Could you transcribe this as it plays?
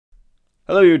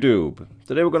Hello YouTube!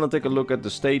 Today we're gonna take a look at the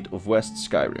state of West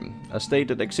Skyrim, a state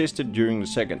that existed during the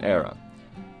Second Era.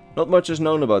 Not much is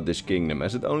known about this kingdom,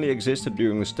 as it only existed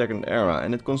during the Second Era,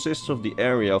 and it consists of the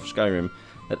area of Skyrim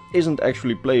that isn't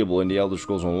actually playable in the Elder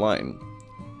Scrolls Online.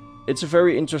 It's a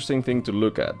very interesting thing to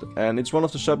look at, and it's one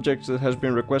of the subjects that has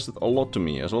been requested a lot to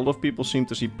me, as a lot of people seem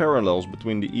to see parallels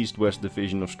between the East-West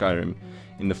division of Skyrim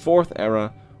in the 4th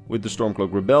Era with the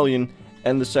Stormcloak Rebellion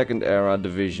and the Second Era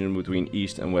division between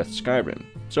East and West Skyrim.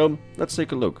 So let's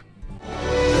take a look.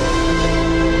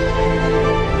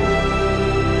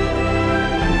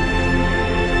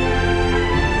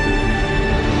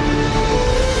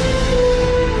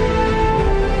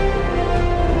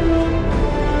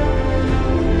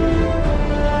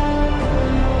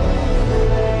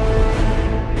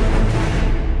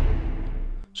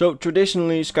 So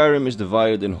traditionally Skyrim is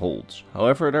divided in holds.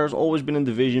 However, there has always been a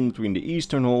division between the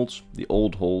eastern holds, the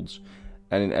old holds,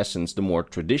 and in essence the more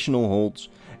traditional holds,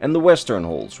 and the western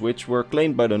holds, which were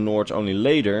claimed by the Nords only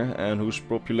later and whose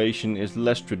population is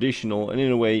less traditional and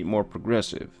in a way more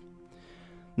progressive.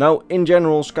 Now, in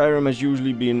general, Skyrim has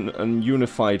usually been a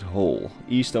unified whole,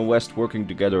 east and west working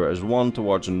together as one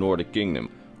towards a Nordic kingdom,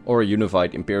 or a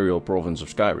unified Imperial province of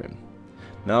Skyrim.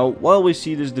 Now, while we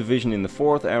see this division in the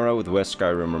 4th Era with West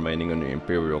Skyrim remaining under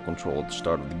Imperial control at the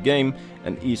start of the game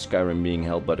and East Skyrim being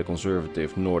held by the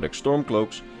conservative Nordic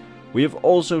Stormcloaks, we have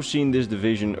also seen this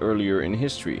division earlier in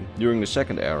history, during the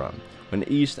 2nd Era, when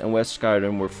East and West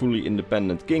Skyrim were fully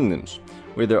independent kingdoms,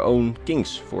 with their own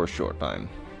kings for a short time.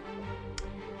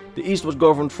 The East was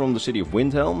governed from the city of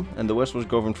Windhelm and the West was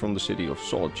governed from the city of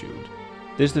Solitude.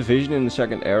 This division in the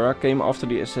 2nd Era came after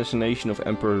the assassination of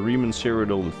Emperor Reman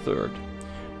Cyrodiil III.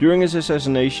 During his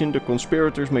assassination, the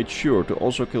conspirators made sure to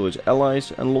also kill his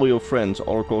allies and loyal friends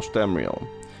all across Tamriel.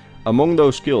 Among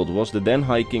those killed was the then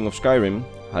High King of Skyrim,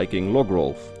 High King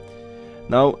Logrolf.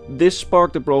 Now, this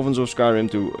sparked the province of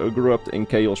Skyrim to erupt in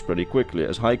chaos pretty quickly,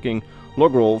 as High King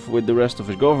Logrolf, with the rest of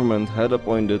his government, had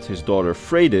appointed his daughter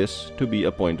Freydis to be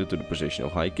appointed to the position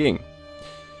of High King.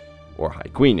 Or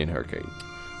High Queen in her case.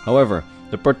 However,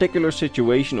 the particular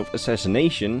situation of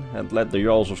assassination had led the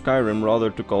Jarls of Skyrim rather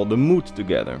to call the Moot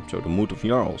together, so the Moot of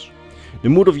Jarls. The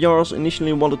Moot of Jarls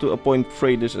initially wanted to appoint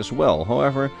Freydis as well,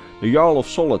 however, the Jarl of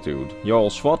Solitude, Jarl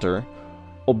Svater,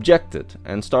 objected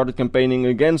and started campaigning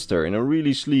against her in a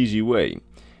really sleazy way.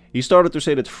 He started to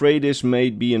say that Freydis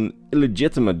may be an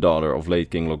illegitimate daughter of late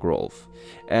King Logrolf,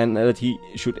 and that he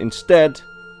should instead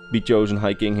be chosen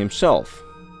High King himself.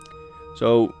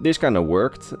 So this kinda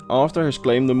worked. After his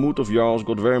claim, the Moot of Jarls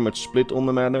got very much split on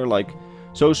the matter,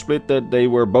 so split that they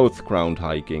were both crowned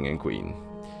High King and Queen.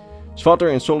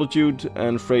 Svater in Solitude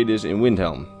and Freydis in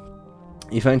Windhelm.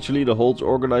 Eventually the holds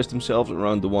organized themselves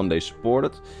around the one they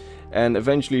supported, and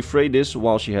eventually Freydis,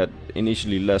 while she had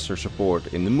initially lesser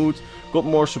support in the Moot, got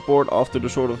more support after the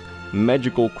sort of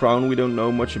magical crown we don't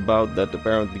know much about that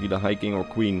apparently the High King or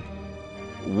Queen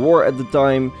wore at the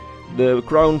time. The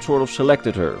crown sort of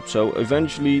selected her, so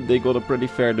eventually they got a pretty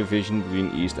fair division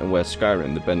between East and West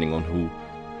Skyrim, depending on who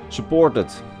supported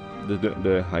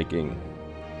the High King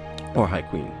or High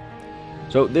Queen.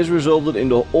 So this resulted in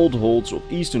the old holds of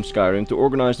Eastern Skyrim to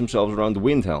organize themselves around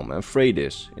Windhelm and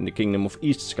Freydis in the kingdom of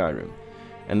East Skyrim,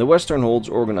 and the Western holds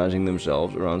organizing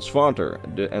themselves around Svater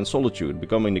and Solitude,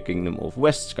 becoming the kingdom of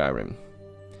West Skyrim.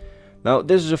 Now,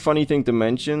 this is a funny thing to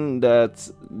mention, that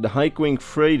the High Queen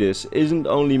Freydis isn't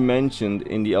only mentioned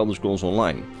in the Elder Scrolls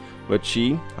Online, but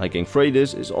she, High King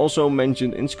Freydis, is also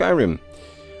mentioned in Skyrim.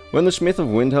 When the Smith of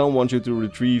Windhelm wants you to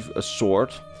retrieve a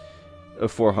sword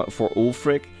for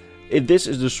Ulfric, this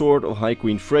is the sword of High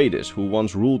Queen Freydis, who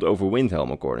once ruled over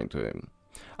Windhelm according to him.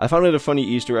 I found it a funny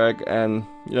Easter egg, and,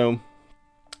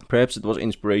 perhaps it was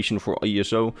inspiration for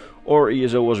ESO, or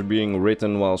ESO was being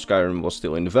written while Skyrim was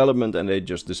still in development and they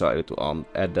just decided to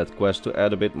add that quest to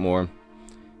add a bit more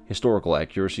historical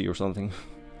accuracy or something.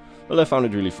 Well, I found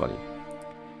it really funny.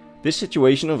 This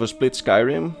situation of a split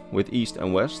Skyrim, with East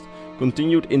and West,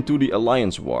 continued into the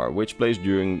Alliance War, which placed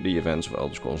during the events of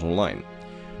Elder Scrolls Online.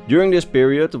 During this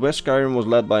period, West Skyrim was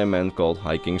led by a man called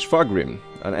High King Svagrim,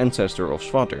 an ancestor of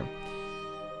Svater.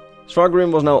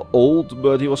 Svagrim was now old,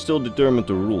 but he was still determined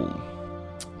to rule.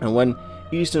 And when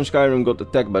Eastern Skyrim got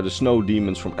attacked by the snow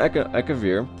demons from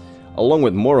Akavir, along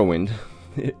with Morrowind,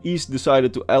 East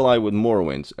decided to ally with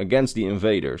Morrowind against the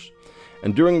invaders.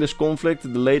 And during this conflict,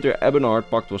 the later Ebonheart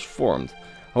Pact was formed.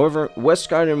 However, West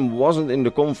Skyrim wasn't in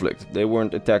the conflict. They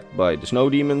weren't attacked by the snow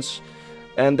demons,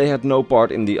 and they had no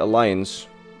part in the alliance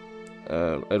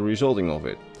resulting of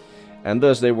it. And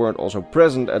thus they weren't also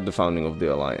present at the founding of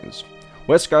the alliance.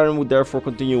 West Skyrim would therefore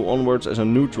continue onwards as a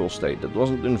neutral state that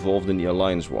wasn't involved in the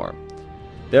Alliance War.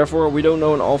 Therefore, we don't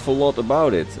know an awful lot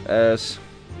about it, as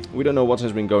we don't know what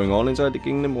has been going on inside the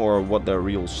kingdom or what their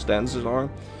real stances are.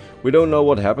 We don't know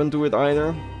what happened to it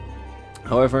either.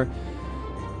 However,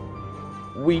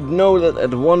 we know that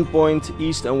at one point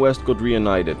East and West got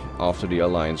reunited after the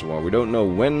Alliance War. We don't know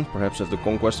when, perhaps after the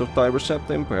conquest of Tiber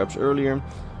Septim, perhaps earlier.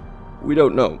 We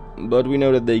don't know, but we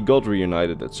know that they got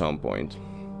reunited at some point.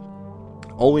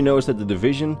 All we know is that the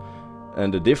division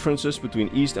and the differences between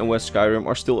East and West Skyrim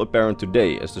are still apparent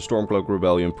today, as the Stormcloak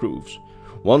Rebellion proves.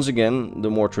 Once again, the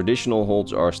more traditional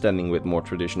holds are standing with more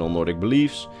traditional Nordic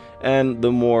beliefs, and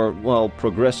the more, well,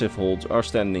 progressive holds are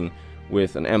standing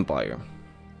with an empire.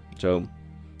 So,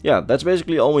 yeah, that's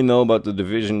basically all we know about the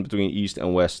division between East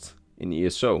and West in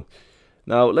ESO.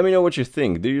 Now, let me know what you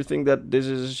think. Do you think that this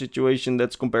is a situation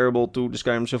that's comparable to the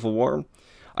Skyrim Civil War?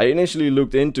 I initially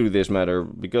looked into this matter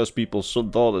because people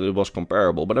thought that it was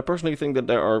comparable, but I personally think that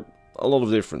there are a lot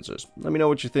of differences. Let me know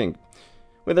what you think.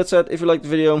 With that said, if you liked the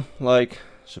video, like,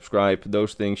 subscribe,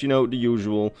 those things, you know, the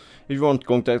usual. If you want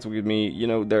contact with me, you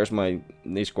know, there's my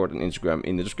Discord and Instagram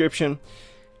in the description.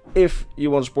 If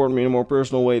you want to support me in a more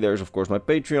personal way, there's of course my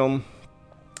Patreon.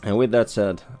 And with that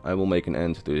said, I will make an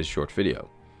end to this short video.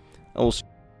 I will see